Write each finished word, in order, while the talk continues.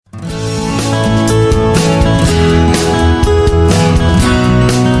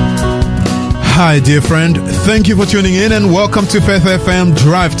Hi, dear friend. Thank you for tuning in and welcome to Faith FM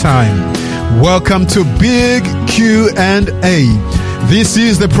Drive Time. Welcome to Big Q&A. This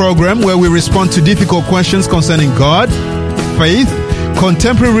is the program where we respond to difficult questions concerning God, faith,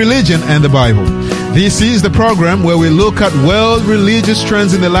 contemporary religion, and the Bible. This is the program where we look at world religious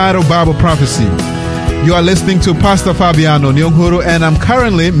trends in the light of Bible prophecy. You are listening to Pastor Fabiano Nyonguru, and I'm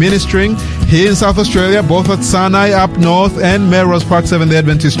currently ministering here in South Australia, both at Sinai up north and Melrose Park Seventh-day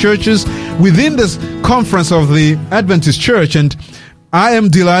Adventist churches within this conference of the Adventist Church. And I am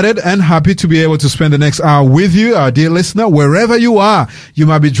delighted and happy to be able to spend the next hour with you, our dear listener, wherever you are. You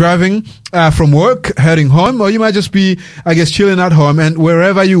might be driving from work, heading home, or you might just be, chilling at home. And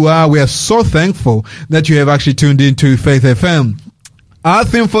wherever you are, we are so thankful that you have actually tuned into Faith FM. Our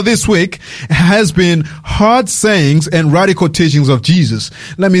theme for this week has been hard sayings and radical teachings of Jesus.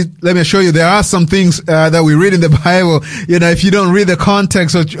 Let me assure you, there are some things that we read in the Bible. If you don't read the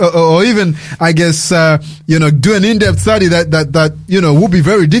context or even, do an in-depth study that will be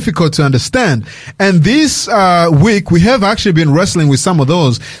very difficult to understand. And this week we have actually been wrestling with some of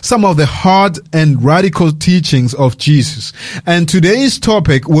the hard and radical teachings of Jesus. And today's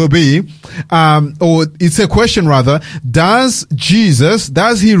topic will be, or it's a question rather, does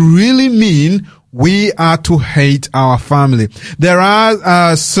he really mean we are to hate our family? There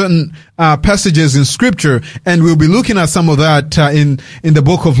are certain passages in Scripture, and we'll be looking at some of that in the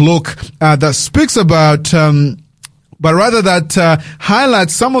book of Luke that speaks about but rather that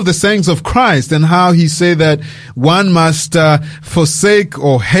highlights some of the sayings of Christ and how he said that one must forsake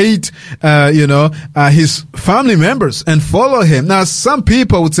or hate, his family members and follow him. Now, some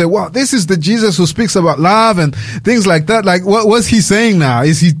people would say, well, this is the Jesus who speaks about love and things like that. Like, what was he saying now?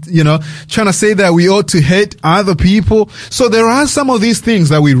 Is he, trying to say that we ought to hate other people? So there are some of these things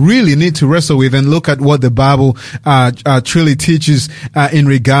that we really need to wrestle with and look at what the Bible truly teaches in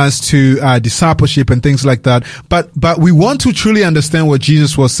regards to discipleship and things like that. But we want to truly understand what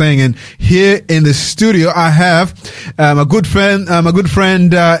Jesus was saying. And here in the studio, I have a good friend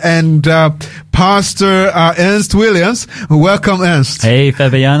and Pastor Ernst Williams. Welcome, Ernst. Hey,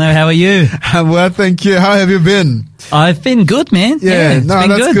 Fabiano. How are you? I'm well, thank you. How have you been? I've been good, man.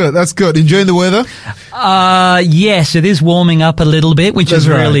 That's good. That's good. Enjoying the weather? Yes, it is warming up a little bit, which is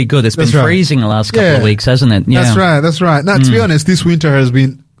really good. It's been freezing the last couple of weeks, hasn't it? Yeah. That's right. Now, to be honest, this winter has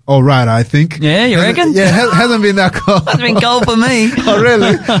been all right, I think. Yeah, you reckon? Hasn't been that cold. It's been cold for me. Oh,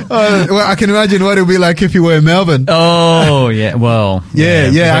 really? Well, I can imagine what it would be like if you were in Melbourne. Oh, yeah. Well,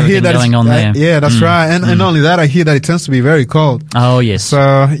 yeah. I hear that going on there. Yeah, that's right. And not only that, I hear that it tends to be very cold. Oh, yes.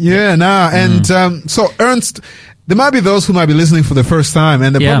 So, so Ernst, there might be those who might be listening for the first time,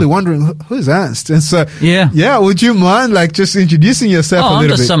 and they're probably wondering, who is Ernst? And so, would you mind just introducing yourself a little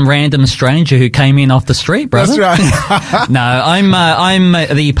bit? I'm just some random stranger who came in off the street, brother. That's right. No, I'm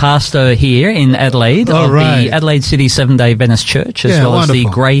the pastor here in Adelaide of the Adelaide City Seventh-day Adventist Church, as well as the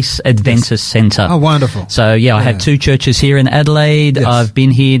Grace Adventist Centre. Oh, wonderful. So, I have two churches here in Adelaide. Yes. I've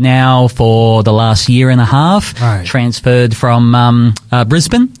been here now for the last year and a half. Right. Transferred from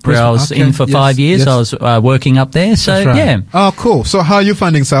Brisbane, where I was in for 5 years. Yes. I was working up there. So, Oh, cool. So how are you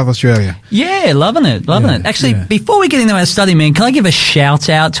finding South Australia? Yeah, loving it. Actually, before we get into our study, man, can I give a shout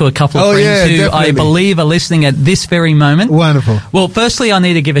out to a couple of friends who definitely. I believe are listening at this very moment? Wonderful. Well, firstly, I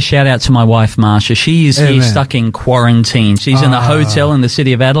need to give a shout out to my wife, Marsha. She is here stuck in quarantine. She's in a hotel in the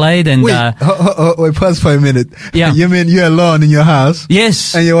city of Adelaide. And wait, pause for a minute. Yeah. You mean you're alone in your house?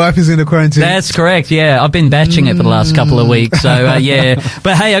 Yes. And your wife is in the quarantine? That's correct, yeah. I've been batching it for the last couple of weeks. So,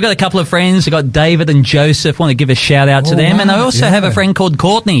 But hey, I've got a couple of friends. I've got David and Joseph. Want to give a shout out to them. Wow, and I also have a friend called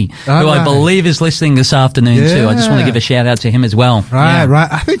Courtney, who I believe is listening this afternoon too. I just want to give a shout out to him as well. Right.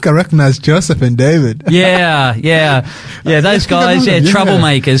 I think I recognize Joseph and David. Yeah, those guys,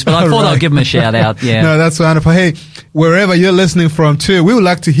 troublemakers, but I thought I'd give them a shout out. Yeah. No, that's wonderful. Hey, wherever you're listening from too, we would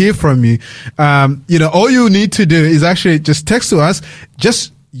like to hear from you. All you need to do is actually just text to us,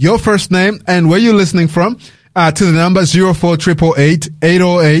 just your first name and where you're listening from. To the number 0488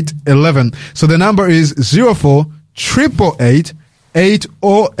 808 11. So the number is 0488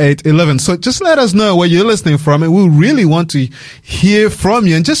 808 11. So just let us know where you're listening from, and we really want to hear from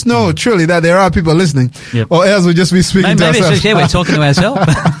you. And just know truly that there are people listening, or else we'll just be speaking to ourselves. Maybe we're talking to ourselves.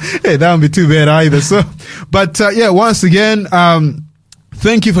 Hey, that wouldn't be too bad either. So, but once again,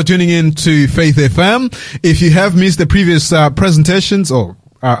 thank you for tuning in to Faith FM. If you have missed the previous presentations or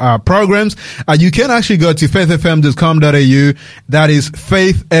programs, you can actually go to faithfm.com.au. That is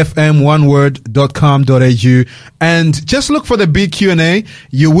faithfm1word.com.au, and just look for the big Q&A.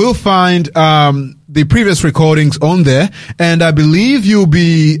 You will find the previous recordings on there, and I believe you'll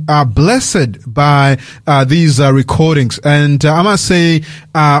be blessed by these recordings. And I must say,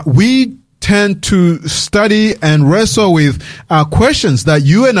 we tend to study and wrestle with questions that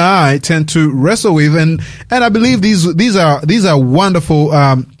you and I tend to wrestle with, and I believe these are wonderful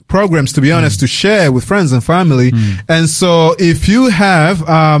programs, to be honest, to share with friends and family. And so if you have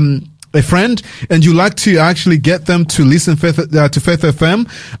a friend and you like to actually get them to listen to Faith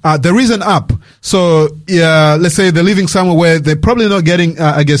FM, there is an app. So let's say they're living somewhere where they're probably not getting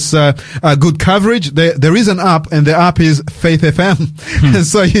good coverage. There is an app, and the app is Faith FM. And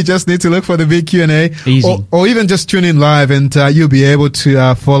so you just need to look for the big Q&A, or even just tune in live, and you'll be able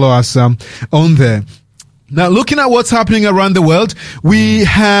to follow us on there. Now, looking at what's happening around the world, we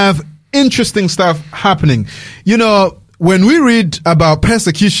have interesting stuff happening. You know, when we read about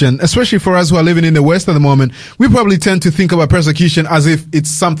persecution, especially for us who are living in the West at the moment, we probably tend to think about persecution as if it's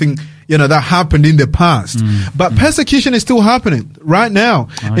something, that happened in the past. But persecution is still happening right now.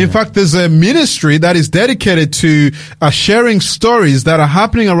 In fact, there's a ministry that is dedicated to sharing stories that are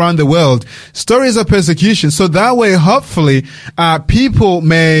happening around the world, stories of persecution. So that way, hopefully, people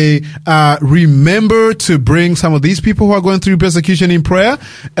may remember to bring some of these people who are going through persecution in prayer,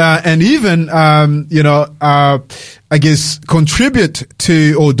 and even, contribute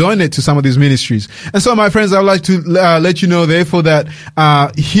to or donate to some of these ministries. And so, my friends, I would like to let you know, therefore, that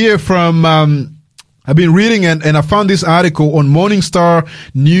here from I've been reading and I found this article on Morningstar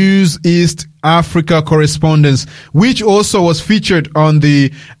News East Africa Correspondence, which also was featured on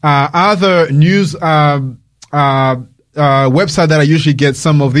the other news website that I usually get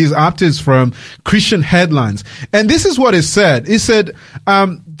some of these updates from, Christian Headlines. And this is what it said. It said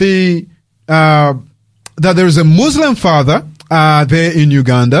that there is a Muslim father there in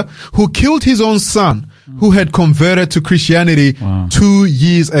Uganda who killed his own son, who had converted to Christianity 2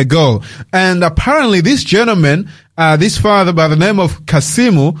 years ago. And apparently this gentleman, this father by the name of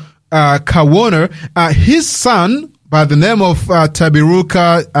Kasimu Kawoner, his son by the name of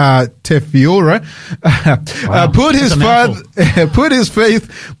Tabiruka Tefiora, put his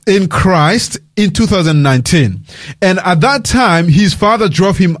faith in Christ in 2019. And at that time, his father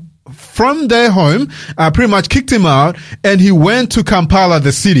drove him from their home, pretty much kicked him out, and he went to Kampala,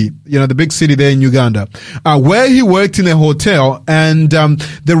 the city, the big city there in Uganda, where he worked in a hotel. And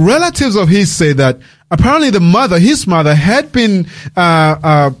the relatives of his say that apparently his mother had been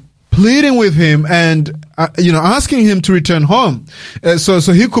pleading with him and asking him to return home, so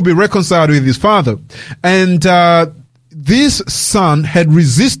he could be reconciled with his father. And this son had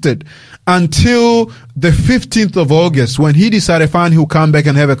resisted until the 15th of August, when he decided fine, he'll come back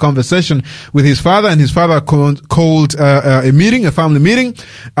and have a conversation with his father. And his father called a family meeting,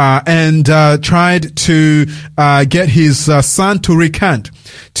 and tried to get his son to recant,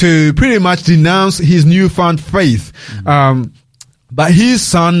 to pretty much denounce his newfound faith. But his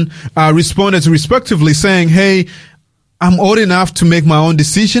son responded respectively, saying, "Hey, I'm old enough to make my own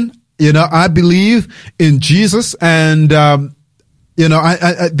decision. I believe in Jesus, and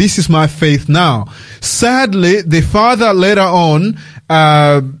this is my faith now." Sadly, the father later on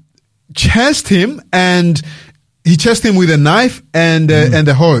chased him, and he chased him with a knife and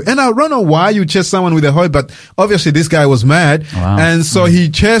a hoe. And I don't know why you chase someone with a hoe, but obviously this guy was mad. Wow. And so he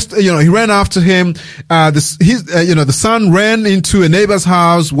chased, he ran after him. The son ran into a neighbor's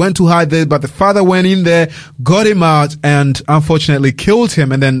house, went to hide there, but the father went in there, got him out, and unfortunately killed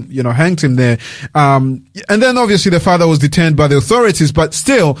him, and then, hanged him there. And then obviously the father was detained by the authorities, but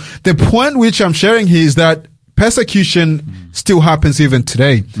still, the point which I'm sharing here is that persecution still happens even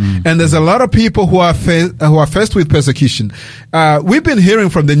today. And there's a lot of people who are faced with persecution. We've been hearing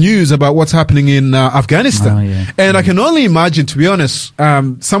from the news about what's happening in Afghanistan. And I can only imagine, to be honest,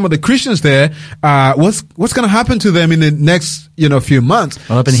 some of the Christians there, what's going to happen to them in the next, few months.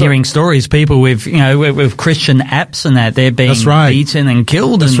 Well, I've been hearing stories, people with Christian apps and that, they're being beaten and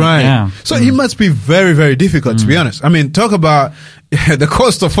killed. That's right. Yeah. So it must be very, very difficult, to be honest. I mean, talk about the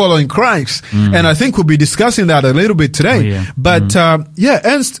cost of following Christ. And I think we'll be discussing that a little bit today. But,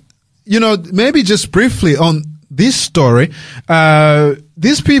 Ernst, maybe just briefly on this story,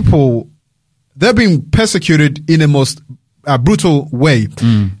 these people, they're being persecuted in a most brutal way.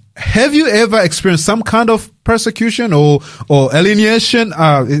 Have you ever experienced some kind of persecution or alienation,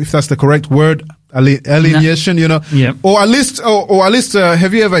 if that's the correct word? Alienation, or at least,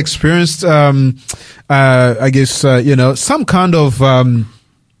 have you ever experienced, some kind of,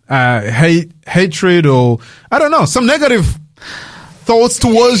 hatred, or, I don't know, some negative thoughts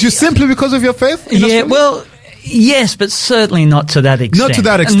towards you simply because of your faith? Yeah, well, Yes, but certainly not to that extent. Not to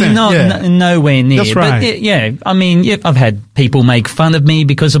that extent, nowhere near. That's right. But, I mean, I've had people make fun of me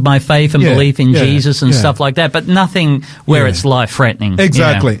because of my faith and belief in Jesus and stuff like that, but nothing where it's life-threatening.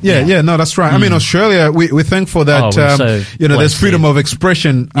 Exactly. No, that's right. I mean, Australia, we're thankful that, there's freedom of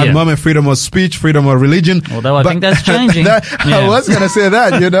expression at the moment, freedom of speech, freedom of religion. Although I think that's changing. I was going to say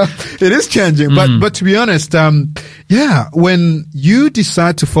that, it is changing. But to be honest, when you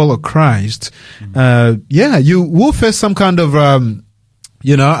decide to follow Christ, you will face some kind of,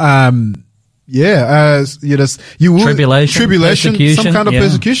 you will tribulation, some kind of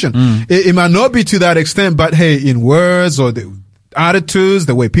persecution. It might not be to that extent, but hey, in words or the attitudes,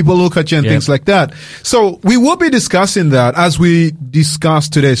 the way people look at you and things like that. So we will be discussing that as we discuss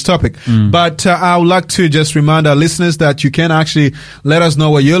today's topic. But I would like to just remind our listeners that you can actually let us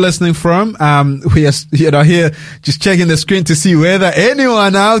know where you're listening from. We are, here just checking the screen to see whether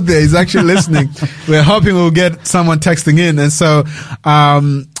anyone out there is actually listening. We're hoping we'll get someone texting in. And so,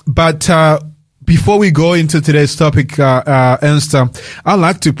 before we go into today's topic, Ernst, I'd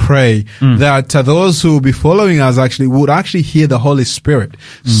like to pray that those who will be following us would hear the Holy Spirit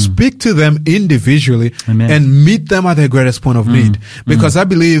speak to them individually and meet them at their greatest point of need. Because I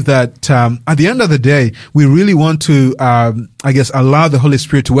believe that at the end of the day, we really want to, allow the Holy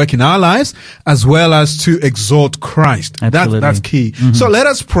Spirit to work in our lives as well as to exalt Christ. That's key. So let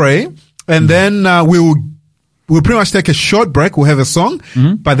us pray, and then we'll pretty much take a short break. We'll have a song,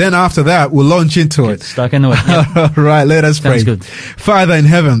 but then after that, we'll launch into it. Stuck into it. Yep. All right, let us pray. Sounds good. Father in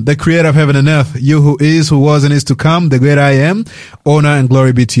heaven, the creator of heaven and earth, you who is, who was, and is to come, the great I am, honor and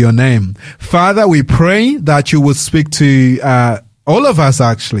glory be to your name. Father, we pray that you would speak to all of us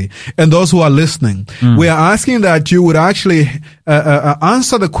and those who are listening. We are asking that you would answer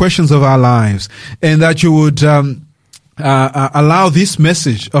the questions of our lives, and that you would allow this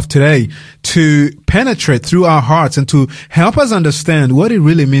message of today to penetrate through our hearts and to help us understand what it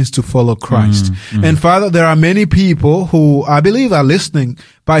really means to follow Christ. And Father, there are many people who I believe are listening.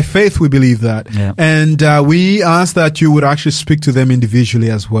 By faith, we believe that. Yeah. And we ask that you would actually speak to them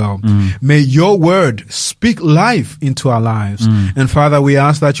individually as well. May your word speak life into our lives. And Father, we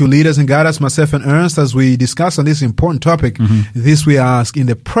ask that you lead us and guide us, myself and Ernst, as we discuss on this important topic. This we ask in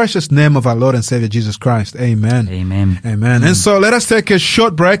the precious name of our Lord and Savior, Jesus Christ. Amen. Amen. Amen. And so let us take a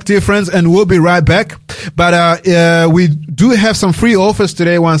short break, dear friends, and we'll be right back. But we do have some free offers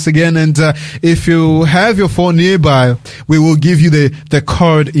today once again. And if you have your phone nearby, we will give you the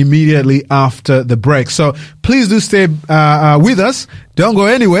code immediately after the break. So please do stay with us. Don't go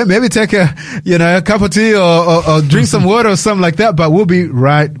anywhere. Maybe take a cup of tea or drink some water or something like that. But we'll be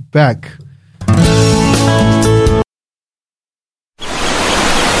right back.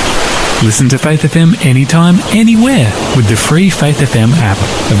 Listen to Faith FM anytime, anywhere with the free Faith FM app.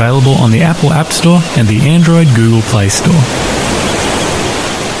 Available on the Apple App Store and the Android Google Play Store.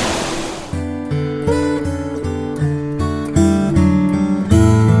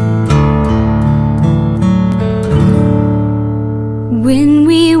 When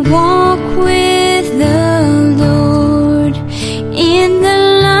we walk with the Lord in the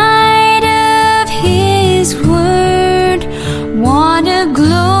light of His Word, what a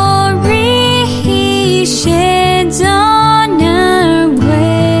glory He sheds on our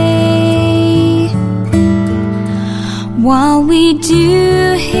way. While we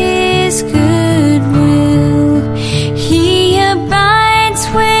do His good will, He abides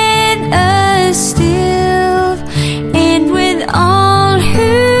with us still, and with all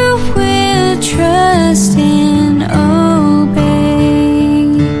who will trust and obey.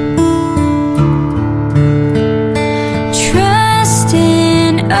 Trust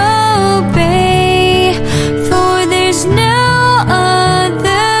and obey, for there's no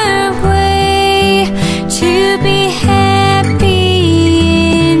other way to be happy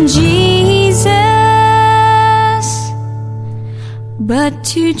in Jesus, but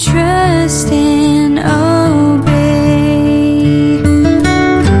to trust and obey.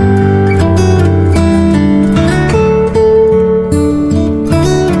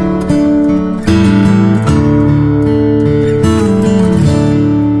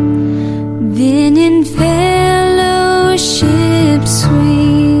 Then in fellowship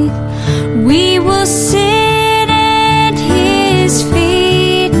sweet, we will sit at His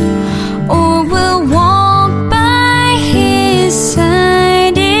feet, or we'll walk by His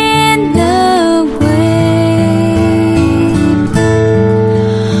side in the way.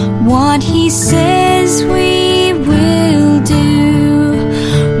 What He says we will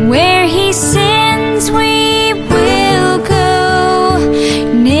do, where He sends we will go.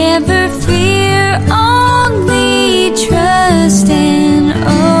 Never fear, only trust and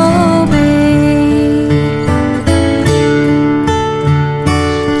obey.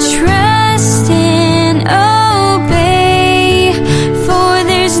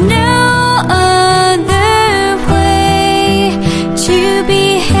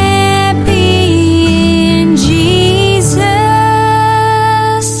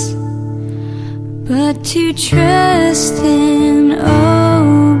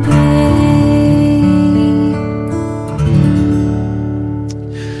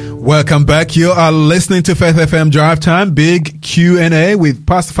 Welcome back. You are listening to Faith FM Drive Time, big Q&A with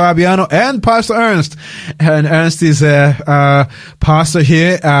Pastor Fabiano and Pastor Ernst. And Ernst is a pastor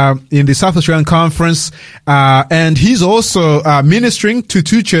here in the South Australian Conference, and he's also ministering to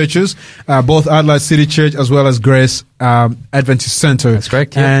two churches, both Adelaide City Church as well as Grace Adventist Center. That's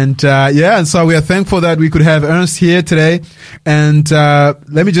correct. Yeah. And so we are thankful that we could have Ernst here today. And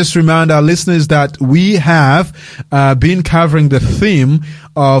let me just remind our listeners that we have been covering the theme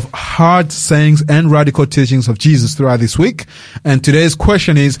of hard sayings and radical teachings of Jesus throughout this week. And today's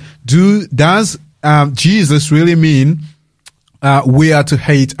question is, does Jesus really mean we are to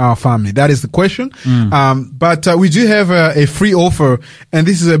hate our family? That is the question. But we do have a free offer, and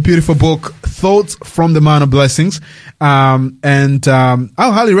this is a beautiful book, Thoughts from the Mount of Blessings. I'll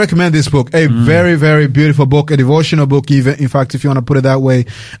highly recommend this book. A very, very beautiful book, a devotional book even, in fact, if you want to put it that way.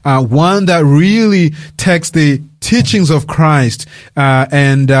 One that really takes the teachings of Christ,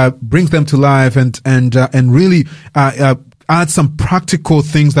 and brings them to life and really, add some practical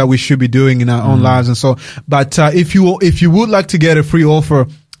things that we should be doing in our own lives. And so, but, if you would like to get a free offer,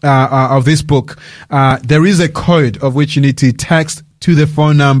 of this book, there is a code of which you need to text to the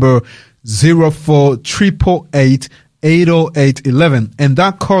phone number 048888 80811, and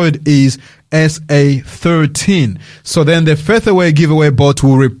that code is SA13. So then the Faith Away giveaway bot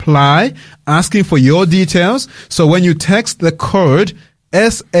will reply asking for your details. So when you text the code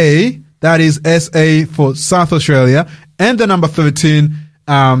SA, that is SA for South Australia, and the number 13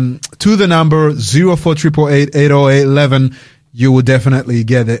 to the number 048888 80811, you will definitely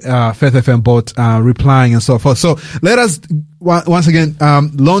get the Faith FM bot replying and so forth. So let us once again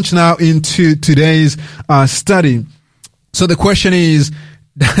launch now into today's study. So the question is,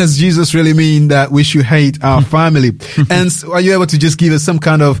 does Jesus really mean that we should hate our family? And so are you able to just give us some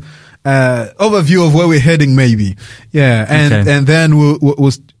kind of overview of where we're heading, maybe? Yeah, and then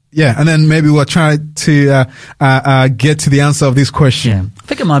we'll and then maybe we'll try to get to the answer of this question. Yeah. I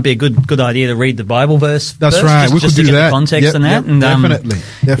think it might be a good idea to read the Bible verse. That's first, right. Just to get the context in that. And, definitely.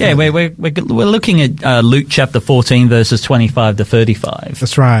 Yeah, we're looking at Luke chapter 14, verses 25 to 35.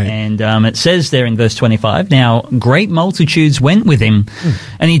 That's right. And it says there in verse 25, "Now great multitudes went with him,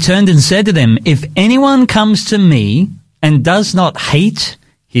 and he turned and said to them, 'If anyone comes to me and does not hate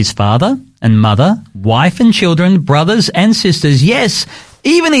his father and mother, wife and children, brothers and sisters, yes,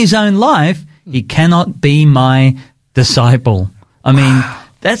 even his own life, he cannot be my disciple.'" I mean,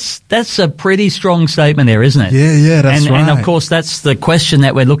 that's a pretty strong statement there, isn't it? Yeah, that's right. And of course, that's the question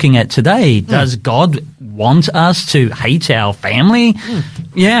that we're looking at today. Does God want us to hate our family?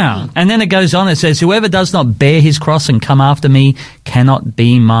 Yeah. And then it goes on, it says, "Whoever does not bear his cross and come after me cannot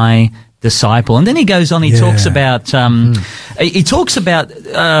be my disciple." And then he goes on, he talks about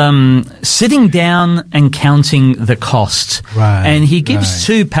sitting down and counting the cost. Right. And he gives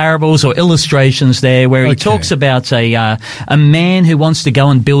two parables or illustrations there where he talks about a man who wants to go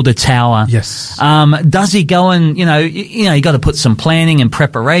and build a tower. Yes. Does he go and, you got to put some planning and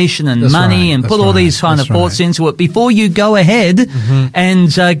preparation and money and put all these kind of thoughts into it before you go ahead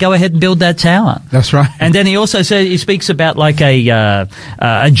and go ahead and build that tower. That's right. And then he also he speaks about like a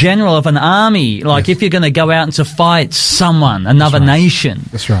general of an army, like if you're going to go out and to fight someone, another nation.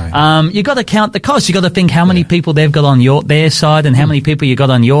 That's right. You got to count the cost. You got to think how many people they've got on their side and how many people you got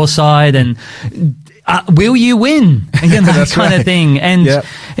on your side, and will you win? That kind of thing. And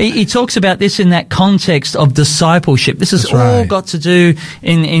he talks about this in that context of discipleship. This has all got to do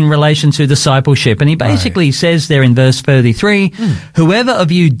in relation to discipleship. And he basically says there in verse 33, "Whoever of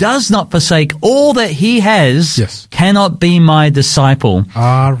you does not forsake all that he has cannot be my disciple."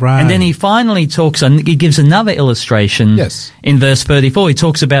 All right. And then he finally he gives another illustration in verse 34. He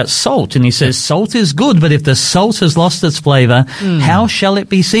talks about salt, and he says, "Salt is good, but if the salt has lost its flavor, how shall it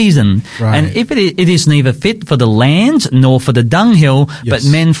be seasoned? Right. And if it is neither fit for the land nor for the dunghill, but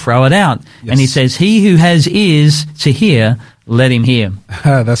men throw it out." And he says, "He who has ears to hear, let him hear."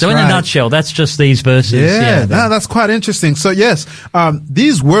 That's so in a nutshell, that's just these verses. That's quite interesting. So yes,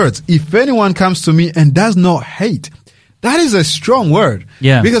 these words, "if anyone comes to me and does not hate," that is a strong word.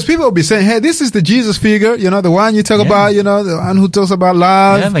 Yeah. Because people will be saying, "Hey, this is the Jesus figure, the one you talk about, the one who talks about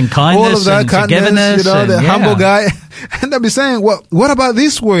love, and kindness, all of that, and kindness, forgiveness, the humble guy." And they'll be saying, "Well, what about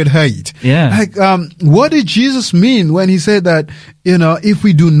this word hate?" Yeah. Like, what did Jesus mean when he said that, if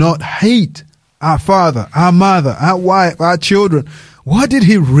we do not hate our father, our mother, our wife, our children, what did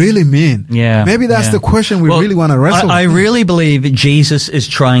he really mean? Yeah. Maybe that's the question we really want to wrestle with. I really believe Jesus is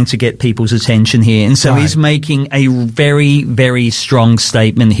trying to get people's attention here. And so he's making a very, very strong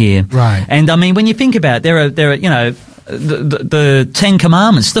statement here. Right. And I mean, when you think about it, there are, the Ten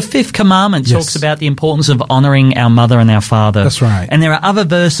Commandments. The fifth commandment talks about the importance of honoring our mother and our father. That's right. And there are other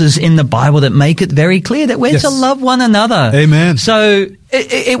verses in the Bible that make it very clear that we're to love one another. Amen. So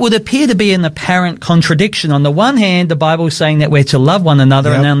it would appear to be an apparent contradiction. On the one hand, the Bible is saying that we're to love one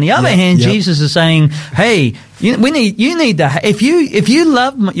another, and on the other hand, Jesus is saying, "Hey, you need to. If you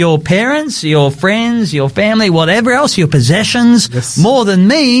love your parents, your friends, your family, whatever else, your possessions more than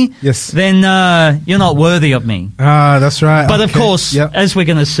me, then you're not worthy of me." That's right. But of course, as we're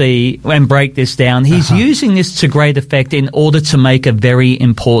going to see and break this down, he's using this to great effect in order to make a very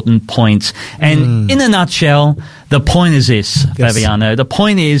important point. And in a nutshell, the point is this, Fabiano. The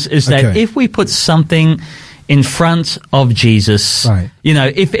point is that if we put something in front of Jesus,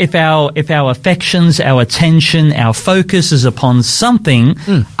 if our affections, our attention, our focus is upon something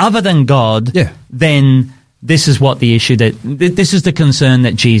other than God, then this is what the issue this is the concern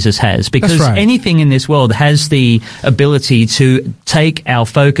that Jesus has, because anything in this world has the ability to take our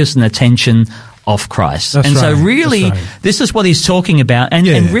focus and attention off Christ. So really, this is what he's talking about.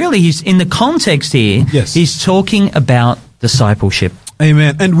 And really, he's in the context here, he's talking about discipleship.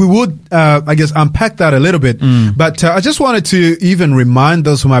 Amen. And we would, I guess, unpack that a little bit. But I just wanted to even remind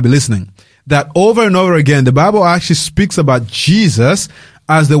those who might be listening that over and over again, the Bible actually speaks about Jesus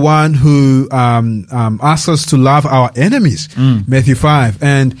as the one who asks us to love our enemies, Matthew 5.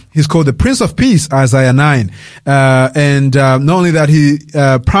 And he's called the Prince of Peace, Isaiah 9. And not only that, he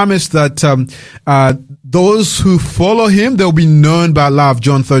promised that those who follow him, they'll be known by love,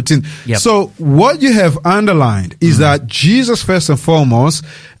 John 13. So what you have underlined is that Jesus, first and foremost,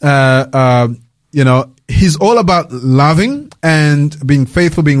 he's all about loving and being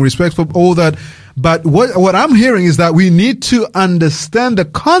faithful, being respectful, all that. But what I'm hearing is that we need to understand the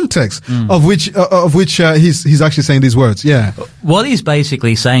context of which he's actually saying these words. Yeah. What he's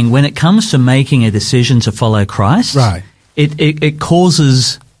basically saying, when it comes to making a decision to follow Christ, it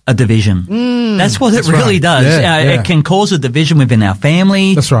causes a division. That's what it really does. It can cause a division within our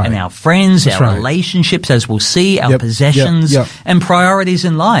family and our friends, our relationships, as we'll see, our possessions and priorities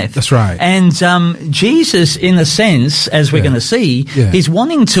in life. That's right. And Jesus, in a sense, as we're going to see, he's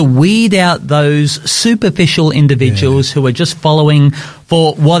wanting to weed out those superficial individuals who are just following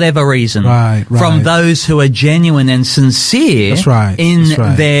for whatever reason, from those who are genuine and sincere in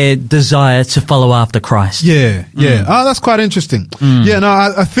their desire to follow after Christ. Oh, that's quite interesting.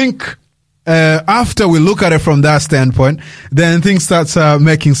 I think after we look at it from that standpoint, then things start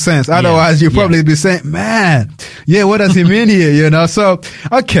making sense. Otherwise, you'll probably be saying, man, what does he mean here?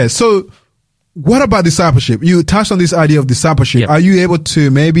 So what about discipleship? You touched on this idea of discipleship. Are you able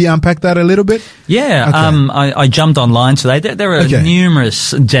to maybe unpack that a little bit? I jumped online today. There are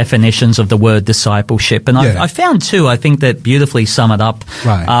numerous definitions of the word discipleship, and I found two, I think, that beautifully sum it up.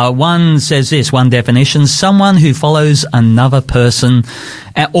 One says this, one definition: someone who follows another person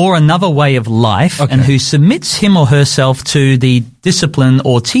or another way of life and who submits him or herself to the discipline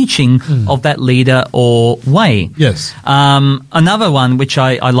or teaching of that leader or way. Another one, which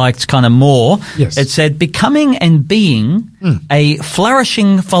I liked kind of more, it said becoming and being a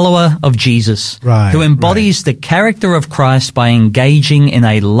flourishing follower of Jesus who embodies the character of Christ by engaging in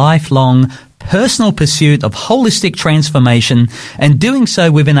a lifelong personal pursuit of holistic transformation and doing so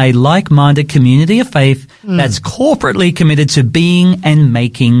within a like-minded community of faith that's corporately committed to being and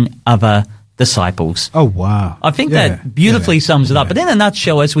making other disciples. Oh, wow. I think that beautifully sums it up. But in a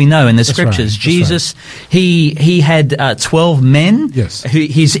nutshell, as we know in the scriptures, Jesus, he had 12 men,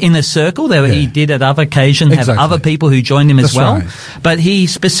 his inner circle. He did at other occasions have other people who joined him as well. But he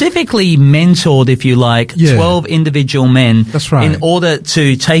specifically mentored, if you like, 12 individual men in order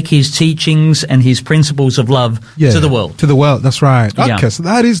to take his teachings and his principles of love to the world. To the world, that's right. Okay, so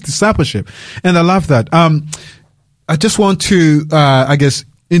that is discipleship. And I love that. I just want to,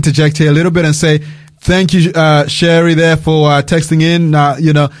 interject here a little bit and say thank you, Sherry, there for texting in,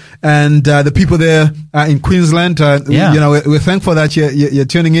 and the people there in Queensland. We're thankful that you're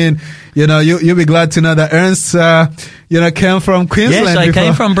tuning in. You'll be glad to know that Ernst, came from Queensland. Yes, I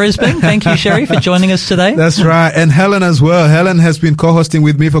came from Brisbane. Thank you, Sherry, for joining us today. That's right. And Helen as well. Helen has been co-hosting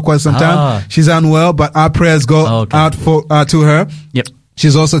with me for quite some time. She's unwell, but our prayers go out to her. Yep.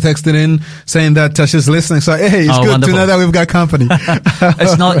 She's also texted in saying that she's listening. So, hey, it's good wonderful to know that we've got company.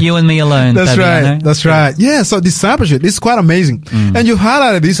 It's not you and me alone. That's Fabiano. right. That's right. Yeah, so discipleship, this is quite amazing. And you've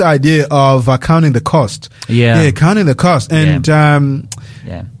highlighted this idea of counting the cost. Yeah. Counting the cost. And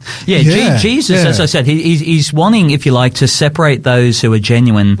Jesus, as I said, he's wanting, if you like, to separate those who are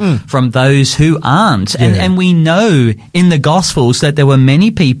genuine from those who aren't. And we know in the Gospels that there were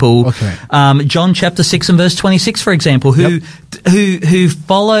many people, John chapter 6 and verse 26, for example, who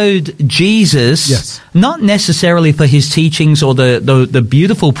followed Jesus, not necessarily for his teachings or the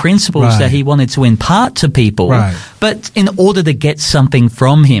beautiful principles that he wanted to impart to people, but in order to get something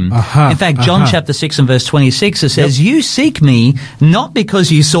from him. In fact, John chapter 6 and verse 26, it says, you seek me not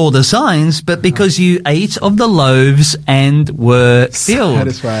because you saw the signs, but because you ate of the loaves and were filled. That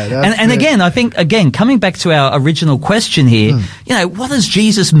is right. And again, I think, coming back to our original question here, what does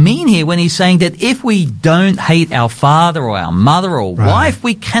Jesus mean here when he's saying that if we don't hate our father or our mother or wife,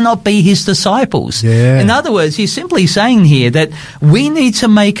 we cannot be his disciples? In other words, he's simply saying here that we need to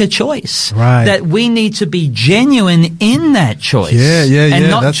make a choice, that we need to be genuine in that choice, and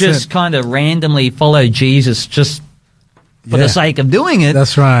not just kind of randomly follow Jesus just for the sake of doing it.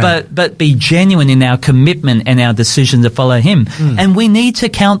 That's right. But be genuine in our commitment and our decision to follow him. And we need to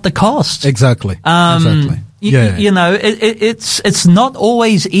count the cost. Exactly. It's not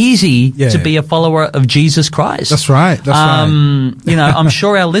always easy to be a follower of Jesus Christ. That's right. I'm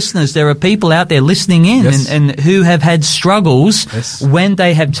sure our listeners, there are people out there listening in and who have had struggles when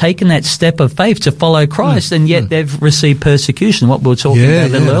they have taken that step of faith to follow Christ, and yet they've received persecution. What we were talking about a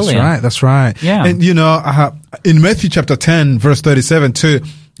little earlier. That's right. Yeah. And in Matthew chapter 10, verse 37 too,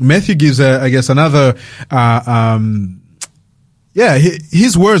 Matthew gives another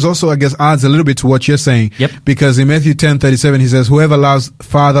his words also, I guess, adds a little bit to what you're saying. Because in Matthew 10:37, he says, whoever loves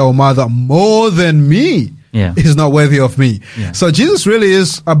father or mother more than me is not worthy of me. So Jesus really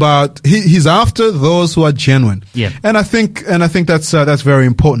is about, he's after those who are genuine. And I think that's very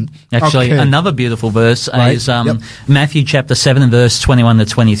important. Actually, another beautiful verse is Matthew chapter 7 and verse 21 to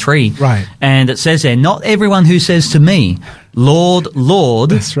 23. And it says there, not everyone who says to me, Lord,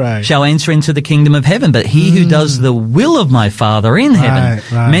 Lord, shall enter into the kingdom of heaven, but he who does the will of my Father in heaven.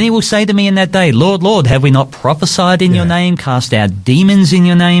 Many will say to me in that day, Lord, Lord, have we not prophesied in your name, cast out demons in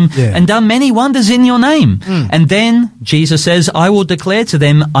your name, and done many wonders in your name? And then Jesus says, I will declare to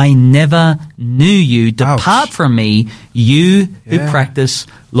them, I never knew you. Depart from me, you who practice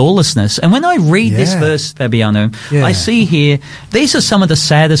lawlessness. And when I read this verse, Fabiano, I see here, these are some of the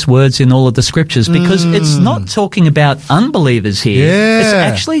saddest words in all of the scriptures, because it's not talking about unbelievers here. It's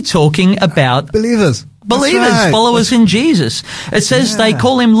actually talking about believers. Followers in Jesus. It says they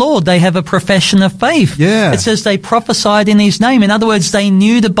call him Lord. They have a profession of faith. It says they prophesied in his name. In other words, they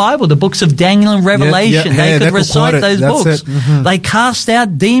knew the Bible, the books of Daniel and Revelation. They could recite those books. They cast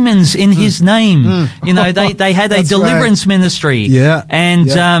out demons in his name. They had a deliverance ministry.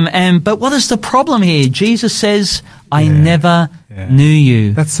 But what is the problem here? Jesus says, I never knew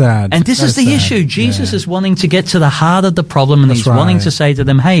you. That's sad. And this is the issue. Jesus is wanting to get to the heart of the problem, and he's wanting to say to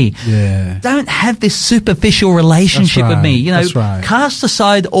them, hey, don't have this superficial relationship with me. Cast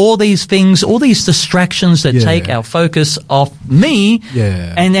aside all these things, all these distractions that take our focus off me,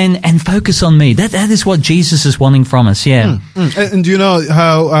 and focus on me. That is what Jesus is wanting from us. And do you know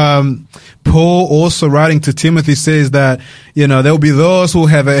how Paul, also writing to Timothy, says that there will be those who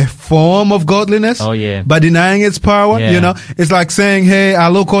have a form of godliness, but denying its power. It's like saying, hey, I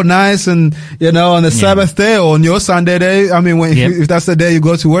look all nice and on the Sabbath day or on your Sunday day, I mean, if that's the day you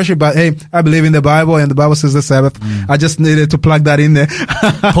go to worship, but hey, I believe in the Bible and the Bible says the Sabbath. I just needed to plug that in there.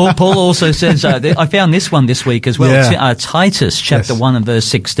 Paul also says, I found this one this week as well, Titus chapter 1 and verse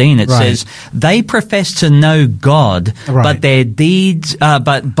 16. It says, they profess to know God, but by their deeds,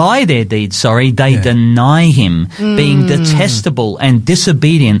 they deny him, being detestable and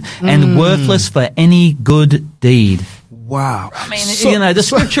disobedient and worthless for any good deed. Wow. I mean, the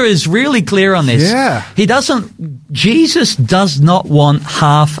scripture is really clear on this. Jesus does not want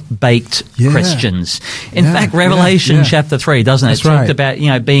half-baked Christians. In fact, Revelation chapter 3, doesn't it? It talked about,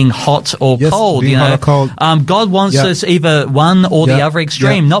 being hot or cold. God wants us either one or the other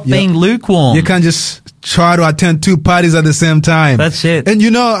extreme, not being lukewarm. You can't just try to attend two parties at the same time. That's it. And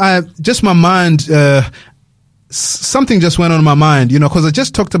just my mind, something just went on in my mind, because I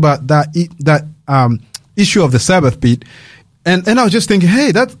just talked about that issue of the Sabbath beat, and I was just thinking,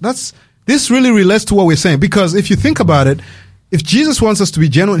 hey, this really relates to what we're saying, because if you think about it, if Jesus wants us to be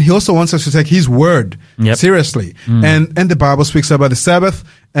genuine, he also wants us to take his word seriously. And the Bible speaks about the Sabbath,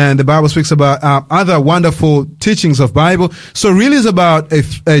 and the Bible speaks about other wonderful teachings of Bible. So really it's about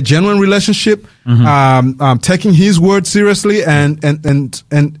a genuine relationship, taking his word seriously, and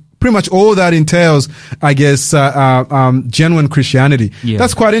pretty much all that entails, I guess, genuine Christianity.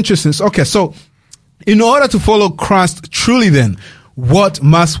 That's quite interesting. Okay, so in order to follow Christ truly then, what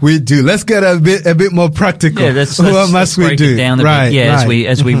must we do? Let's get a bit more practical. Yeah, let's what must we break do? it down a Right, bit. Yeah, right.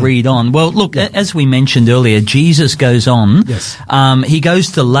 as we read on. Well, look, as we mentioned earlier, Jesus goes on. Yes. He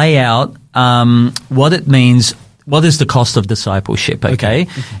goes to lay out what it means. What is the cost of discipleship? Okay.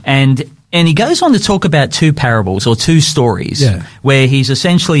 And he goes on to talk about two parables or two stories where he's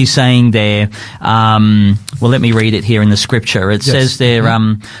essentially saying there, well, let me read it here in the scripture. It says there,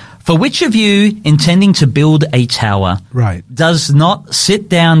 for which of you intending to build a tower does not sit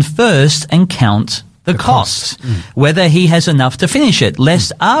down first and count the cost, whether he has enough to finish it,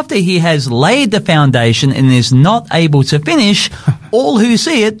 lest after he has laid the foundation and is not able to finish, all who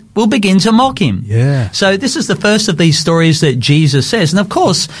see it will begin to mock him. Yeah. So this is the first of these stories that Jesus says. And of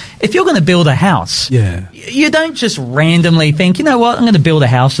course, if you're going to build a house, you don't just randomly think, you know what, I'm going to build a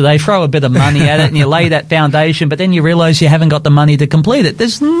house today, throw a bit of money at it and you lay that foundation, but then you realize you haven't got the money to complete it.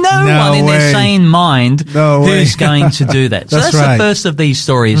 There's no one in their sane mind who's going to do that. So that's the first of these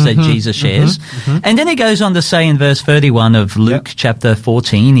stories that Jesus shares. And then he goes on to say in verse 31 of Luke chapter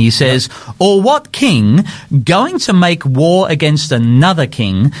 14, he says, or what king going to make war against another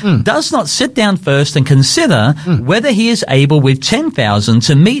king does not sit down first and consider whether he is able with 10,000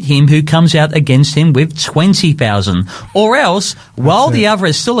 to meet him who comes out against him with 20,000? Or else, while the other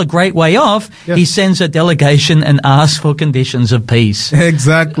is still a great way off, he sends a delegation and asks for conditions of peace.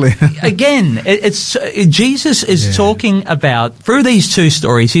 Exactly. Again, it's Jesus is talking about, through these two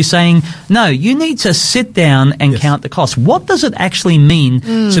stories, he's saying, no, you need to sit down and count the cost. What does it actually mean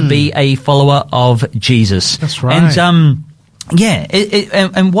to be a follower of Jesus? That's right. And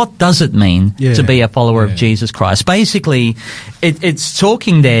and what does it mean to be a follower of Jesus Christ? Basically, it's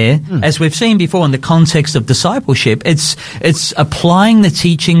talking there, as we've seen before in the context of discipleship, it's applying the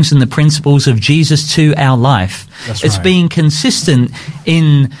teachings and the principles of Jesus to our life. It's being consistent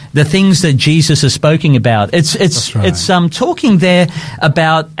in the things that Jesus has spoken about. It's talking there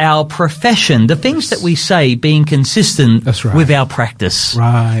about our profession, the things that we say being consistent with our practice.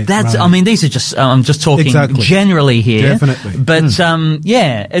 I mean, these are just, I'm just talking generally here. Definitely. But,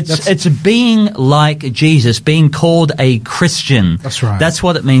 it's being like Jesus, being called a Christian. That's right. That's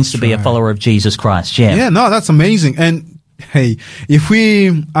what it means to be a follower of Jesus Christ. Yeah, no, that's amazing. And hey, if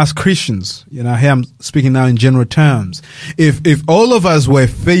we as Christians, here I'm speaking now in general terms, if all of us were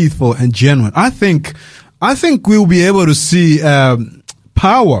faithful and genuine, I think we'll be able to see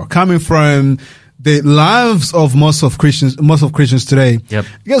power coming from the lives of most of Christians today.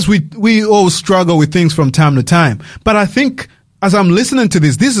 Because we all struggle with things from time to time. But I think as I'm listening to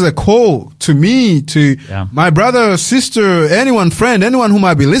this is a call to me, to my brother, sister, friend, anyone who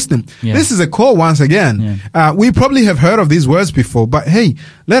might be listening. This is a call once again. We probably have heard of these words before, but hey,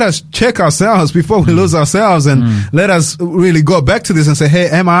 let us check ourselves before we lose ourselves, and let us really go back to this and say, hey,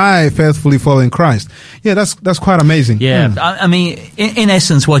 am I faithfully following Christ? Yeah, that's quite amazing. I mean, in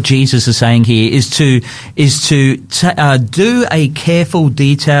essence, what Jesus is saying here is to do a careful,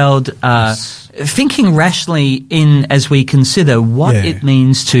 detailed, thinking rationally as we consider what it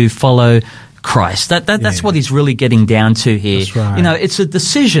means to follow Christ. That's what he's really getting down to here. That's right. It's a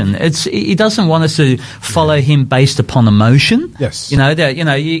decision. He doesn't want us to follow him based upon emotion. Yes.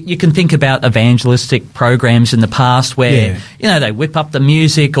 You can think about evangelistic programs in the past where, they whip up the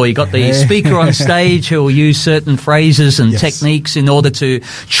music, or you got the speaker on stage who will use certain phrases and techniques in order to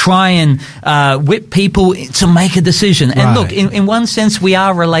try and whip people to make a decision. And look, in one sense, we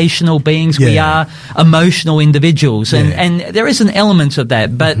are relational beings. We are emotional individuals, and there is an element of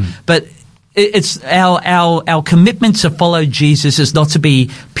that, but it's our commitment to follow Jesus is not to be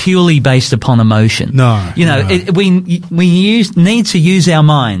purely based upon emotion. We need to use our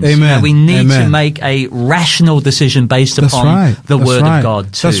minds. Amen. We need to make a rational decision based upon the Word of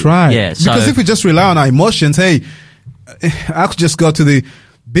God too. That's right. Yeah. Because if we just rely on our emotions, hey, I could just go to the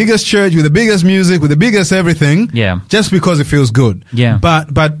biggest church with the biggest music, with the biggest everything, just because it feels good.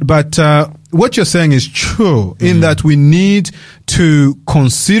 But what you're saying is true in that we need to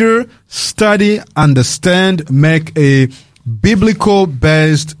consider, study, understand, make a biblical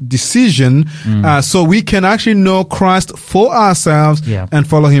based decision so we can actually know Christ for ourselves and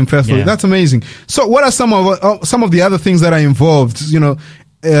follow him faithfully. That's amazing. So what are some of the other things that are involved,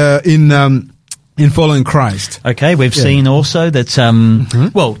 in following Christ? Okay, we've seen also that,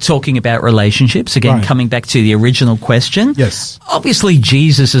 talking about relationships, again, coming back to the original question. Yes. Obviously,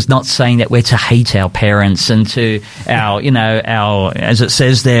 Jesus is not saying that we're to hate our parents and to our, as it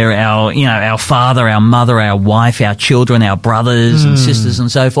says there, our father, our mother, our wife, our children, our brothers and sisters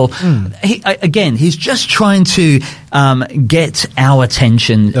and so forth. He's just trying to get our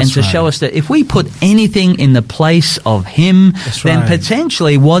attention and to show us that if we put anything in the place of Him, then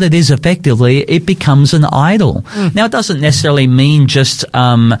potentially what it is effectively, it becomes an idol. Now, it doesn't necessarily mean just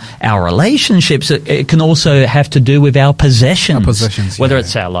our relationships. It can also have to do with our possessions. Whether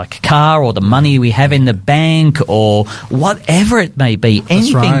it's our car or the money we have in the bank or whatever it may be.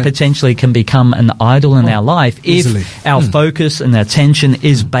 Anything potentially can become an idol in our life if our focus and attention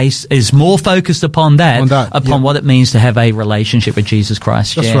is more focused upon what it means to have a relationship with Jesus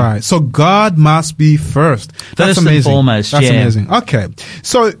Christ. That's right. So God must be first. That's amazing. And foremost. That's amazing. Okay.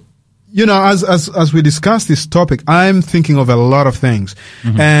 So, as we discuss this topic, I'm thinking of a lot of things.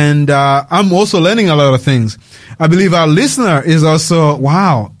 And I'm also learning a lot of things. I believe our listener is also,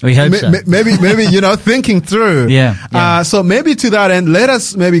 we hope so. Maybe, thinking through. So maybe to that end, let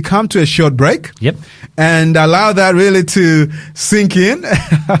us maybe come to a short break. Yep. And allow that really to sink in.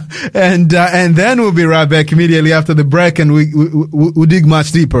 and then we'll be right back immediately after the break, and we'll dig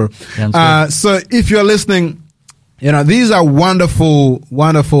much deeper. So if you're listening, these are wonderful,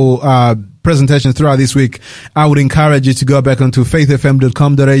 wonderful, presentations throughout this week. I would encourage you to go back onto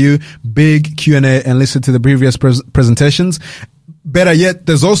faithfm.com.au, big Q&A, and listen to the previous presentations. Better yet,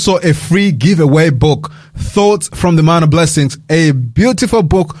 there's also a free giveaway book, Thoughts from the Mount of Blessings, a beautiful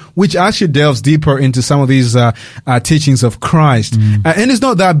book which actually delves deeper into some of these teachings of Christ. And it's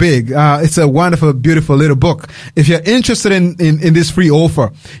not that big. It's a wonderful, beautiful little book. If you're interested in this free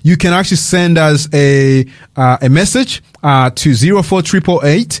offer, you can actually send us a message to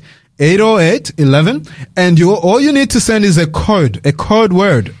 04888 808-11, and all you need to send is a code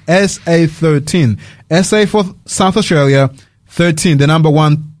word, SA13, SA for South Australia, 13, the number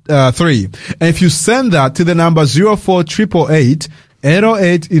 3. And if you send that to the number 04888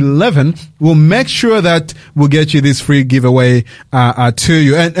 808-11, we'll make sure that we'll get you this free giveaway to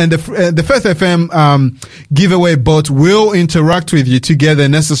you. And the Faith FM giveaway bot will interact with you to get the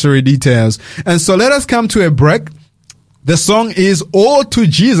necessary details. And so let us come to a break. The song is All to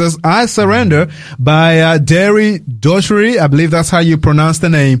Jesus, I Surrender by Derry Doshry. I believe that's how you pronounce the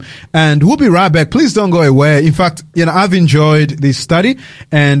name. And we'll be right back. Please don't go away. In fact, I've enjoyed this study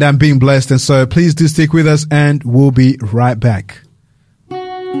and I'm being blessed. And so please do stick with us and we'll be right back.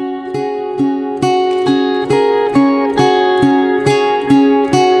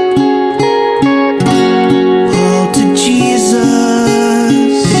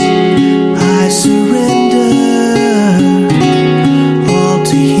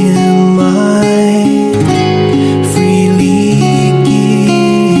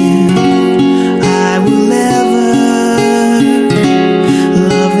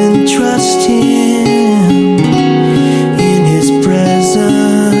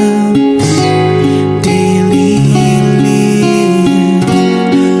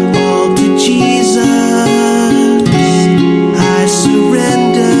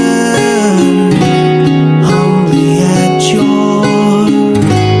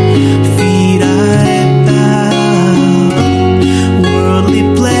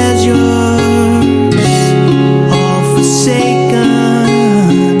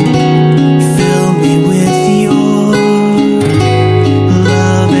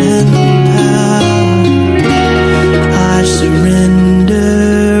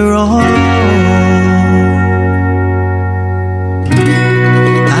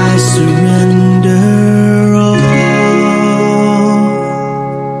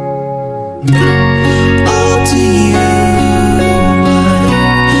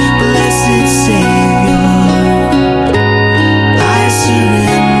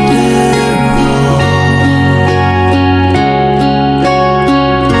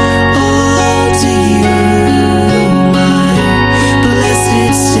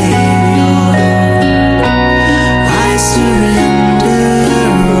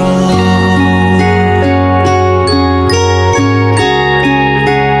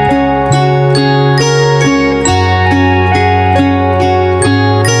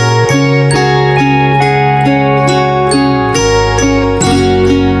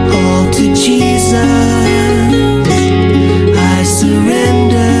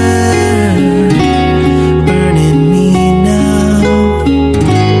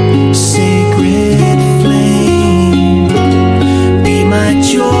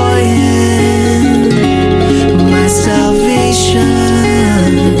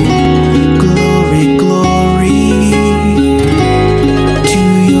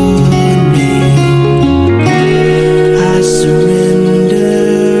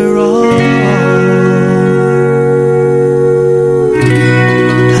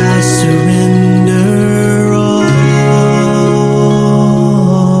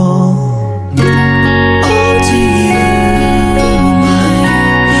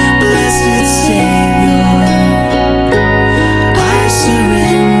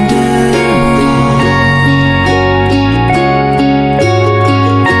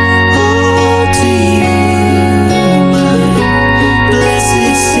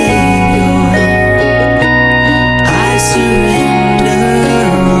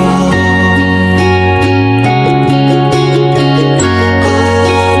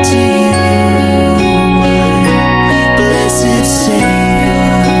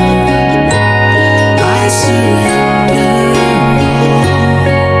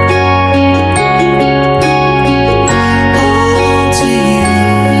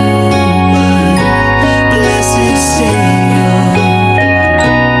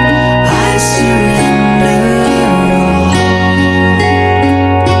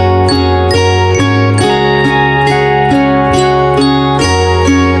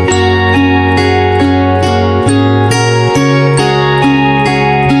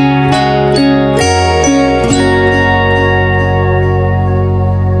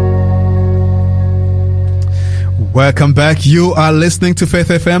 Welcome back. You are listening to Faith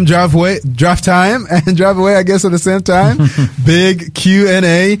FM Draft Time and Drive Away, I guess, at the same time. Big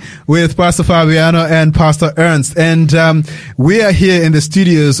Q&A with Pastor Fabiano and Pastor Ernst. And we are here in the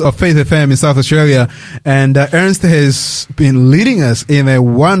studios of Faith FM in South Australia. And Ernst has been leading us in a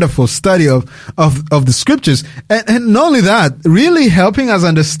wonderful study of the scriptures. And not only that, really helping us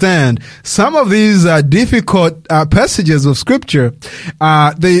understand some of these difficult passages of scripture.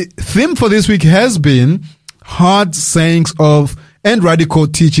 The theme for this week has been hard sayings of and radical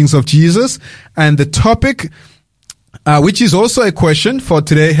teachings of Jesus. And the topic, which is also a question for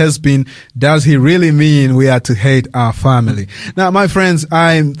today, has been, does he really mean we are to hate our family? Now, my friends,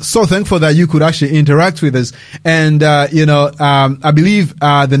 I'm so thankful that you could actually interact with us. And, I believe,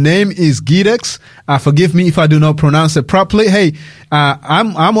 the name is Gidex. Forgive me if I do not pronounce it properly. Hey,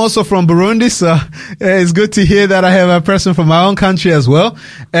 I'm also from Burundi, so it's good to hear that I have a person from my own country as well.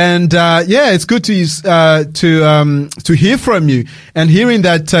 And, it's good to hear from you and hearing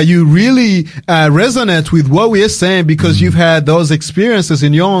that, you really, resonate with what we are saying because you've had those experiences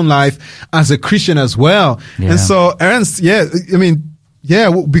in your own life as a Christian as well. Yeah. And so, Ernst,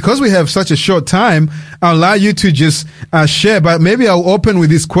 because we have such a short time, I'll allow you to just share, but maybe I'll open with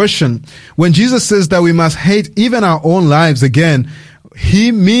this question. When Jesus says that we must hate even our own lives again,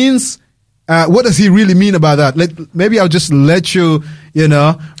 he means, what does he really mean about that? Maybe I'll just let you,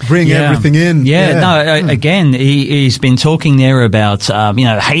 bring everything in. Again, he's been talking there about,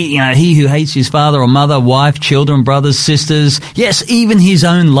 hate, he who hates his father or mother, wife, children, brothers, sisters, yes, even his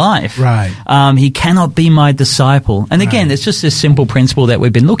own life. Right. He cannot be my disciple. And again, it's just this simple principle that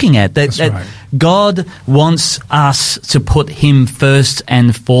we've been looking at, that God wants us to put him first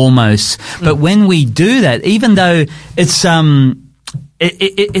and foremost. But when we do that, even though it's,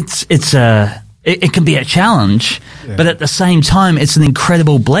 it can be a challenge, but at the same time, it's an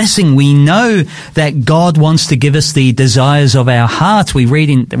incredible blessing. We know that God wants to give us the desires of our hearts. We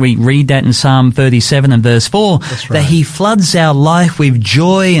read that in Psalm 37 and verse 4, that he floods our life with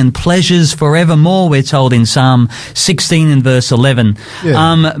joy and pleasures forevermore, we're told in Psalm 16 and verse 11.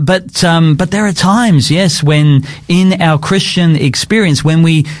 Yeah. But there are times, yes, when in our Christian experience, when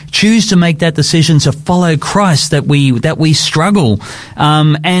we choose to make that decision to follow Christ, that we struggle.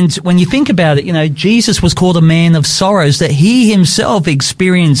 And when you think about it, Jesus was called a man of sorrows, that he himself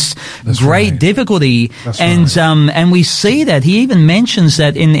experienced great difficulty. And we see that he even mentions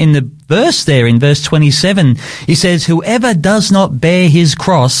that in the verse there, in verse 27, he says, whoever does not bear his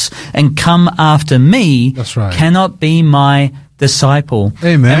cross and come after me cannot be my disciple.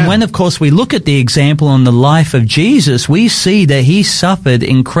 Amen. And when, of course, we look at the example on the life of Jesus, we see that he suffered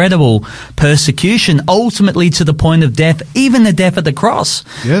incredible persecution, ultimately to the point of death, even the death of the cross.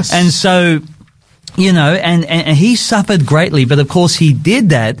 Yes. And so, and he suffered greatly, but of course he did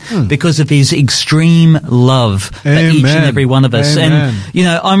that because of his extreme love for each and every one of us. Amen. And,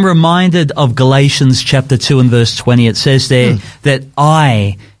 I'm reminded of Galatians chapter 2 and verse 20. It says there that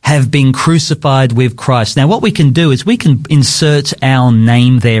I have been crucified with Christ. Now, what we can do is we can insert our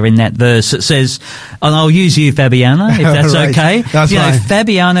name there in that verse. It says, and I'll use you, Fabiano, if that's okay. That's fine.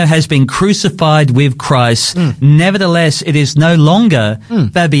 Fabiano has been crucified with Christ. Nevertheless, it is no longer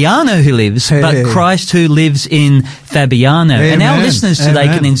Fabiano who lives, but Christ who lives in Fabiano. Amen. And our listeners today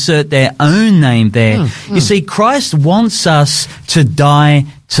can insert their own name there. You see, Christ wants us to die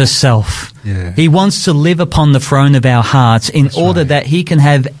to self. Yeah. He wants to live upon the throne of our hearts in order that he can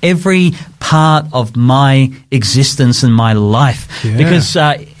have every part of my existence and my life. Yeah. Because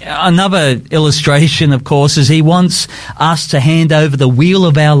another illustration, of course, is he wants us to hand over the wheel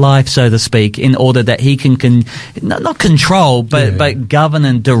of our life, so to speak, in order that he can not control, but govern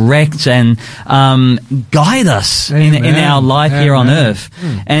and direct and guide us in our life here on earth.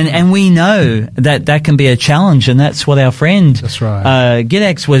 And we know that can be a challenge, and that's what our friend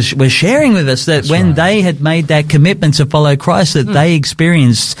Gidex was sharing with us, that when they had made that commitment to follow Christ, that they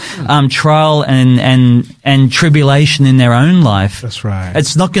experienced trial and tribulation in their own life. That's right.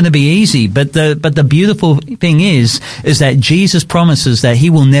 It's not going to be easy, but the beautiful thing is that Jesus promises that he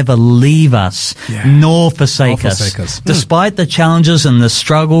will never leave us nor forsake us. Despite the challenges and the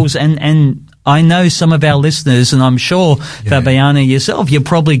struggles, and I know some of our listeners, and I'm sure Fabiano yourself, you've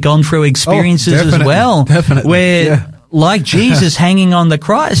probably gone through experiences as well, where like Jesus hanging on the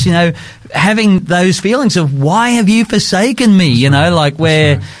cross, having those feelings of, why have you forsaken me?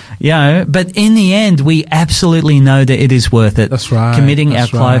 But in the end, we absolutely know that it is worth it. That's right. Committing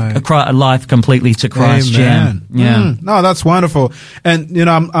our life completely to Christ. Amen. No, that's wonderful. And,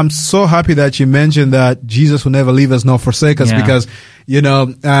 I'm so happy that you mentioned that Jesus will never leave us nor forsake us, because,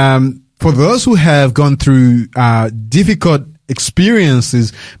 for those who have gone through, difficult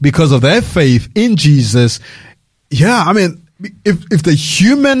experiences because of their faith in Jesus, Yeah, I mean, if the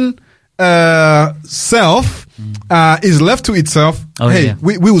human self is left to itself,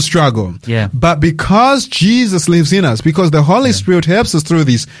 we will struggle. Yeah. But because Jesus lives in us, because the Holy Spirit helps us through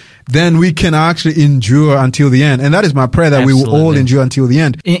this, then we can actually endure until the end. And that is my prayer, that we will all endure until the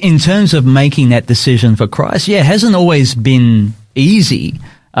end. In terms of making that decision for Christ, it hasn't always been easy.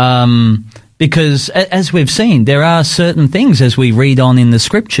 Because as we've seen, there are certain things as we read on in the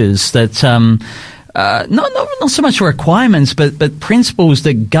scriptures that, not so much requirements, but principles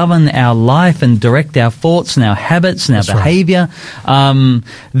that govern our life and direct our thoughts and our habits and our behavior,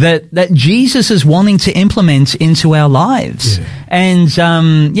 that Jesus is wanting to implement into our lives. Yeah.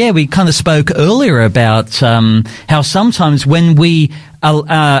 And, we kind of spoke earlier about, how sometimes when we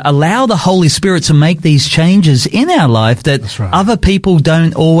allow the Holy Spirit to make these changes in our life, that other people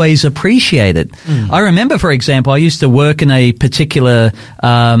don't always appreciate it. I remember, for example, I used to work in a particular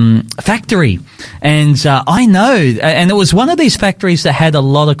factory, and I know, and it was one of these factories that had a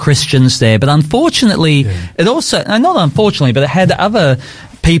lot of Christians there, but unfortunately, it also, not unfortunately, but it had other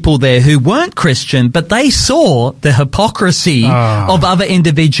people there who weren't Christian, but they saw the hypocrisy of other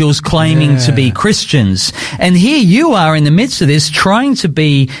individuals claiming to be Christians. And here you are in the midst of this, trying to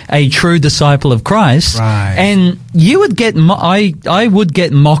be a true disciple of Christ, and you would get, I would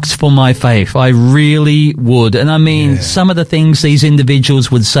get mocked for my faith. I really would. And I mean, some of the things these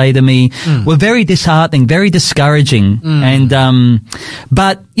individuals would say to me were very disheartening, very discouraging. And,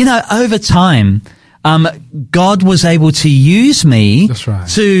 but, you know, over time, God was able to use me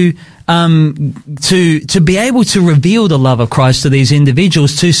to be able to reveal the love of Christ to these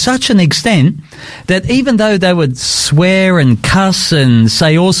individuals to such an extent that even though they would swear and cuss and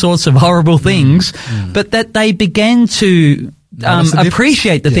say all sorts of horrible things, but that they began to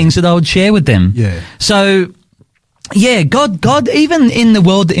appreciate the things that I would share with them. So, God, even in the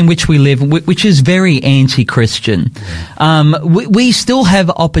world in which we live, which is very anti-Christian, we still have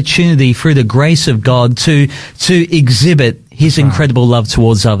opportunity through the grace of God to exhibit His incredible love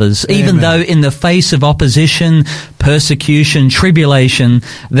towards others, even though in the face of opposition, persecution, tribulation,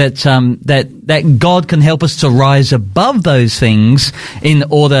 that God can help us to rise above those things in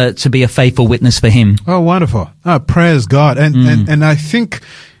order to be a faithful witness for Him. Oh, wonderful. Praise God. And I think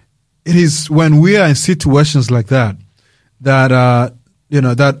it is when we are in situations like that, that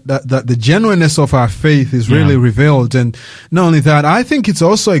the genuineness of our faith is really revealed. And not only that, I think it's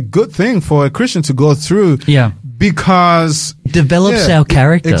also a good thing for a Christian to go through. Because develops our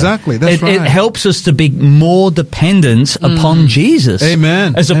character. Exactly. That's right. It helps us to be more dependent upon Jesus.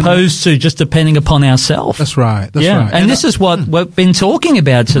 Amen. As opposed to just depending upon ourselves. That's right. That's right. And this is what we've been talking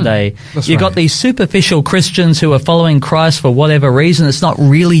about today. You've got these superficial Christians who are following Christ for whatever reason. It's not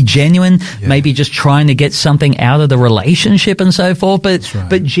really genuine. Maybe just trying to get something out of the relationship and so forth.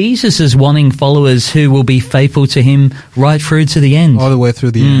 But Jesus is wanting followers who will be faithful to Him right through to the end. All the way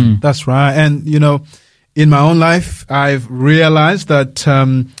through the end. That's right. And, you know, in my own life, I've realized that,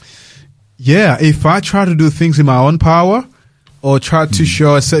 if I try to do things in my own power or try to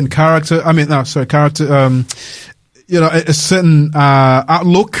show a certain character, a certain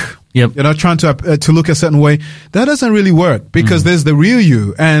outlook, trying to look a certain way, that doesn't really work because there's the real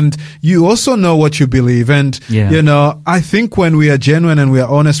you, and you also know what you believe. And, I think when we are genuine and we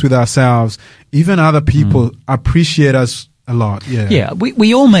are honest with ourselves, even other people appreciate us a lot.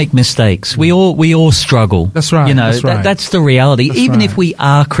 We all make mistakes. We all struggle. That's right. That's the reality. Even if we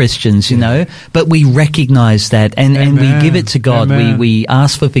are Christians, but we recognize that and we give it to God. We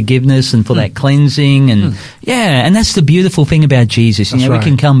ask for forgiveness and for that cleansing and and that's the beautiful thing about Jesus. We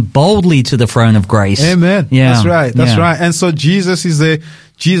can come boldly to the throne of grace. Amen. That's right. That's right. And so Jesus is the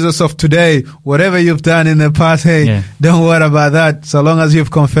Jesus of today. Whatever you've done in the past, don't worry about that. So long as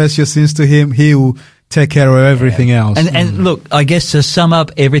you've confessed your sins to Him, He will take care of everything else. And look, I guess to sum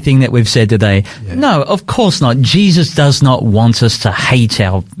up everything that we've said today, no, of course not. Jesus does not want us to hate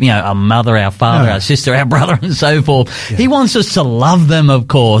our mother, our father, our sister, our brother, and so forth. He wants us to love them, of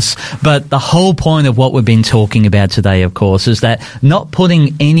course. But the whole point of what we've been talking about today, of course, is that not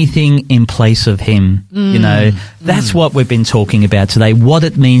putting anything in place of Him. That's what we've been talking about today. What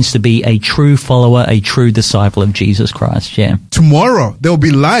it means to be a true follower, a true disciple of Jesus Christ. Tomorrow there will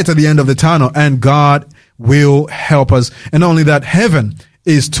be light at the end of the tunnel, and God will help us. And not only that, heaven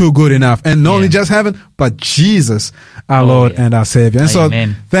is too good enough. And not only just heaven, but Jesus, our Lord and our Savior. And so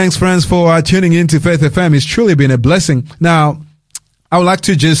thanks, friends, for tuning in to Faith FM. It's truly been a blessing. Now, I would like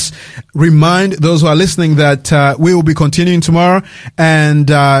to just remind those who are listening that we will be continuing tomorrow. And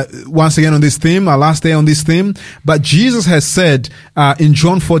once again on this theme, our last day on this theme. But Jesus has said in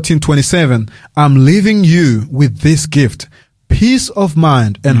John 14:27, I'm leaving you with this gift. peace of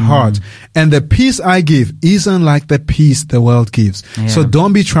mind and heart. And the peace I give isn't like the peace the world gives. Yeah. So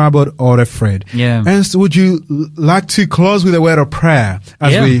don't be troubled or afraid. Yeah. And so would you like to close with a word of prayer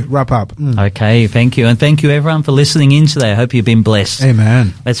as we wrap up? Okay, thank you. And thank you everyone for listening in today. I hope you've been blessed.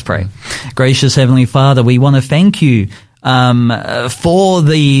 Amen. Let's pray. Gracious Heavenly Father, we want to thank you for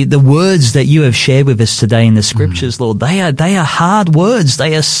the words that you have shared with us today in the scriptures, Lord. They are hard words.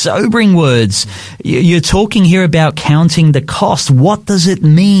 They are sobering words. You're talking here about counting the cost. What does it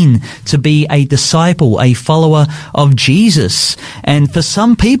mean to be a disciple, a follower of Jesus? And for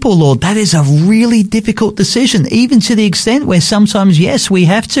some people, Lord, that is a really difficult decision, even to the extent where sometimes, yes, we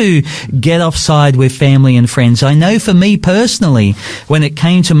have to get offside with family and friends. I know for me personally, when it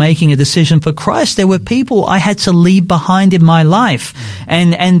came to making a decision for Christ, there were people I had to leave behind in my life,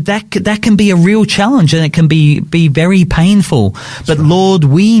 and that can be a real challenge, and it can be very painful. But Lord,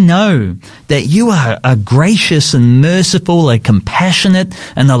 we know that you are a gracious and merciful, a compassionate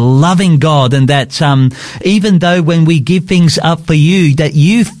and a loving God, and that even though when we give things up for you, that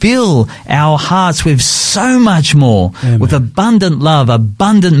you fill our hearts with so much more, Amen. with abundant love,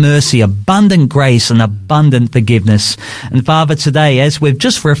 abundant mercy, abundant grace, and abundant forgiveness. And Father, today, as we've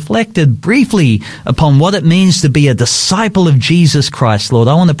just reflected briefly upon what it means to be a disciple of Jesus Christ, Lord,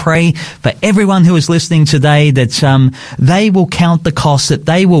 I want to pray for everyone who is listening today that they will count the cost, that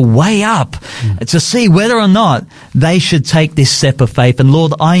they will weigh up to see whether or not they should take this step of faith. And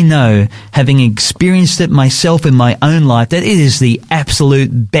Lord, I know, having experienced it myself in my own life, that it is the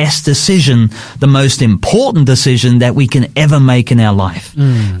absolute best decision, the most important decision that we can ever make in our life.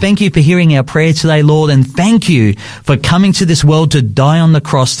 Thank you for hearing our prayer today, Lord, and thank you for coming to this world to die on the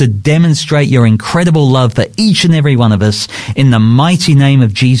cross to demonstrate your incredible love for each and every one of us. In the mighty name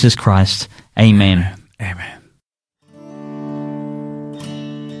of Jesus Christ. Amen. Amen.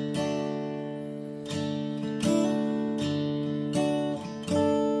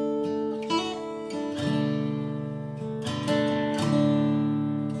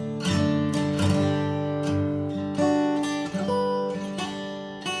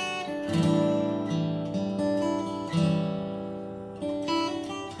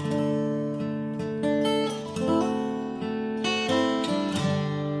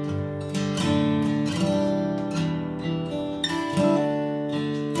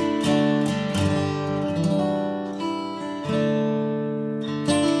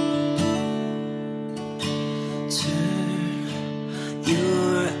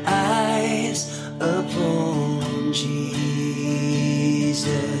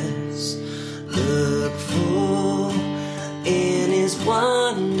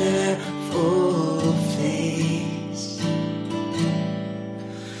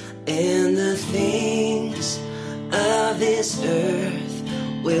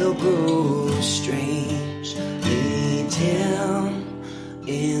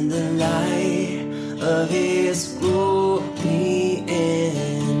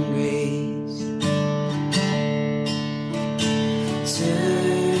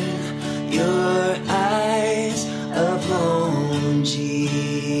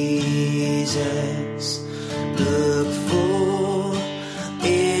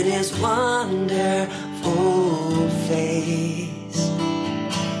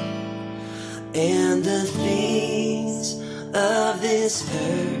 And the things of this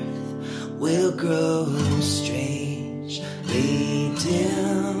earth will grow